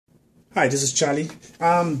Hi, this is Charlie.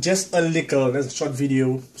 Just a short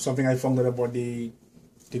video, something I found out about the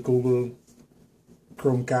Google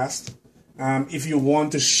Chromecast. If you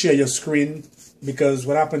want to share your screen, because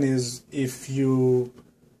what happened is if you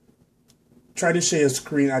try to share your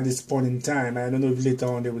screen at this point in time, I don't know if later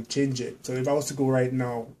on they will change it. So if I was to go right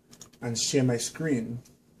now and share my screen,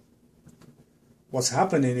 what's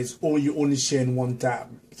happening is you only share in one tab.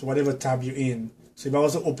 So whatever tab you're in. So if I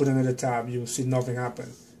was to open another tab, you'll see nothing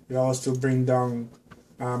happen. If I was to bring down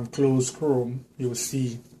close Chrome, you will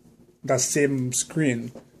see that same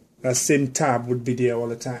screen, that same tab would be there all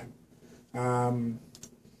the time.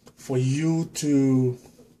 For you to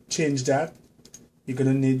change that, you're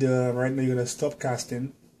gonna need right now you're gonna stop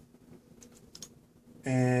casting,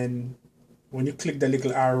 and when you click the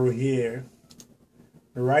little arrow here,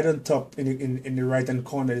 right on top in the right hand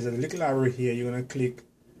corner, there's a little arrow here. You're gonna click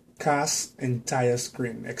Cast Entire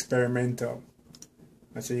Screen Experimental.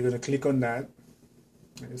 And so you're going to click on that.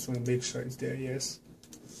 I just want to make sure it's there, yes.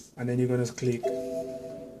 And then you're going to click.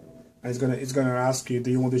 And it's going to ask you,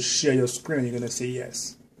 do you want to share your screen? And you're going to say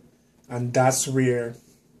yes. And that's where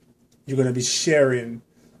you're going to be sharing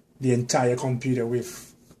the entire computer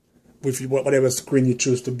with whatever screen you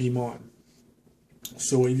choose to beam on.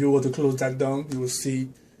 So if you were to close that down, you will see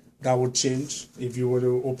that would change. If you were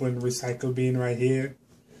to open Recycle Bin right here,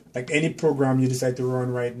 like any program you decide to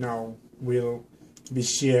run right now will be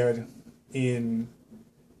shared on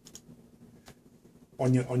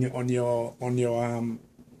your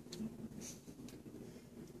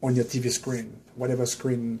TV screen, whatever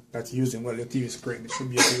screen that's using. Well, your TV screen, it should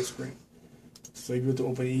be a TV screen. So if you were to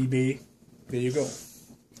open eBay, there you go.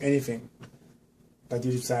 Anything that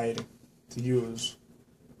you decide to use,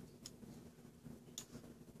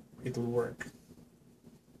 it will work.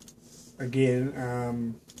 Again,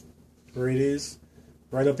 where it is.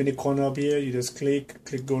 Right up in the corner up here, you just click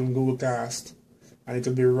on Google Cast, and it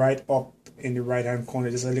will be right up in the right hand corner.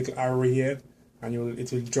 There's a little arrow here, and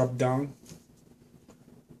it will drop down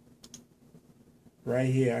right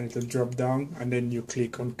here, and it will drop down, and then you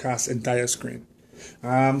click on Cast Entire Screen.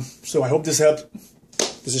 So I hope this helped.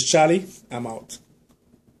 This is Charlie. I'm out.